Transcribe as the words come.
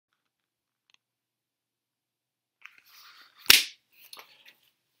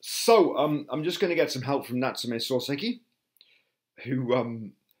I'm just going to get some help from Natsume Soseki,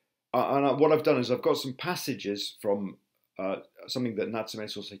 who what I've done is I've got some passages from something that Natsume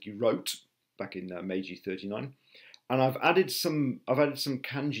Soseki wrote back in Meiji 39, and I've added some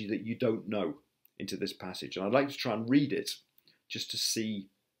kanji that you don't know into this passage, and I'd like to try and read it just to see.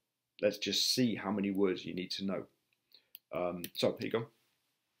 Let's just see how many words you need to know. So here you go.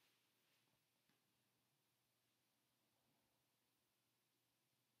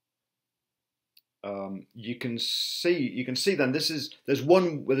 You can see then there's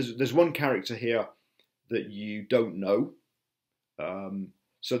one character here that you don't know.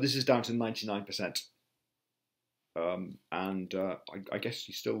 So this is down to 99%. I guess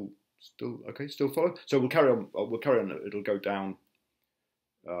you still okay, still follow. So we'll carry on. It'll go down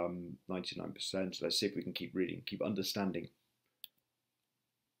 99%. Let's see if we can keep reading, keep understanding.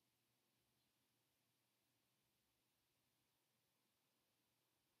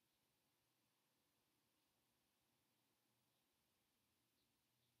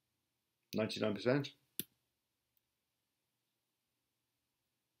 %.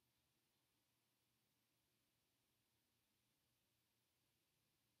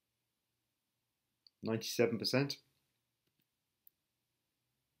 97%.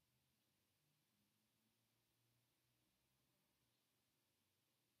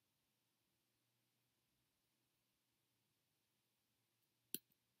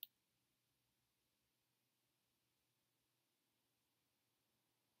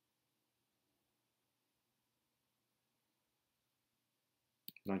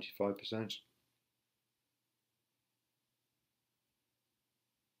 95%.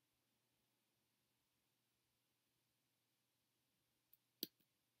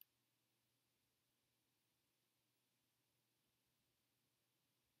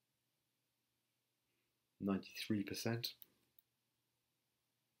 93%.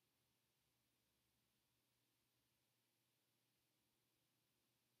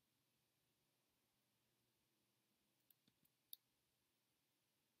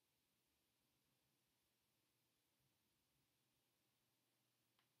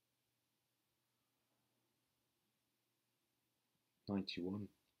 91.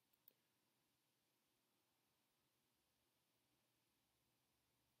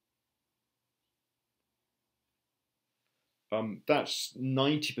 That's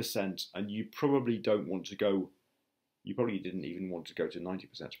 90%, and you probably don't want to go. You probably didn't even want to go to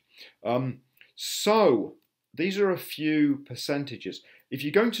 90%. So these are a few percentages. If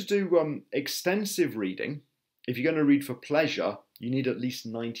you're going to do extensive reading, if you're going to read for pleasure, you need at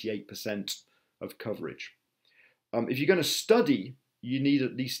least 98% of coverage. If you're going to study, you need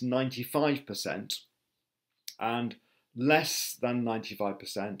at least 95%, and less than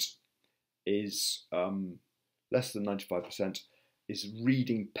 95% is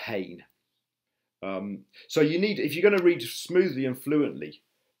reading pain. So you need, if you're going to read smoothly and fluently,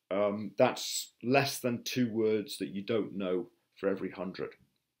 that's less than 2 words that you don't know for every 100.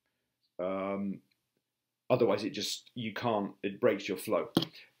 Otherwise, it breaks your flow.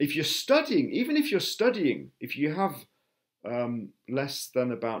 If you're studying, even if you're studying, if you have less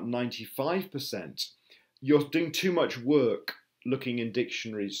than about 95%, you're doing too much work looking in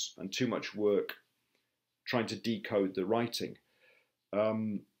dictionaries and too much work trying to decode the writing.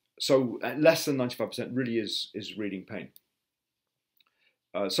 So less than 95% really is reading pain.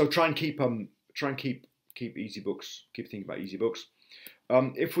 So try and keep easy books. Keep thinking about easy books.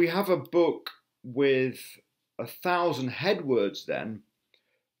 If we have a book with 1,000 head words, then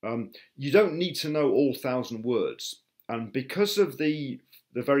you don't need to know all 1,000 words, and because of the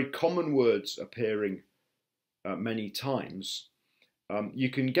very common words appearing many times, you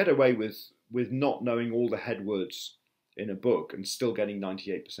can get away with not knowing all the head words in a book and still getting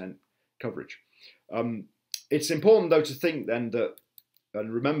 98% coverage. It's important though to think then that,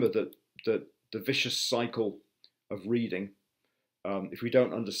 and remember that the vicious cycle of reading, if we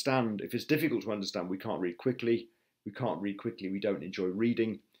don't understand, if it's difficult to understand, we can't read quickly. We can't read quickly, we don't enjoy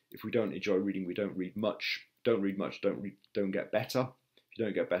reading. If we don't enjoy reading, we don't read much. Don't read much, don't get better. If you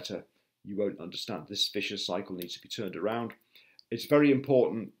don't get better, you won't understand. This vicious cycle needs to be turned around. It's very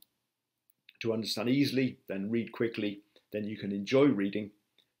important to understand easily, then read quickly, then you can enjoy reading,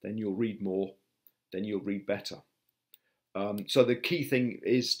 then you'll read more, then you'll read better. So the key thing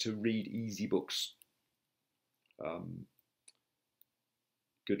is to read easy books.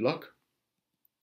 Good luck.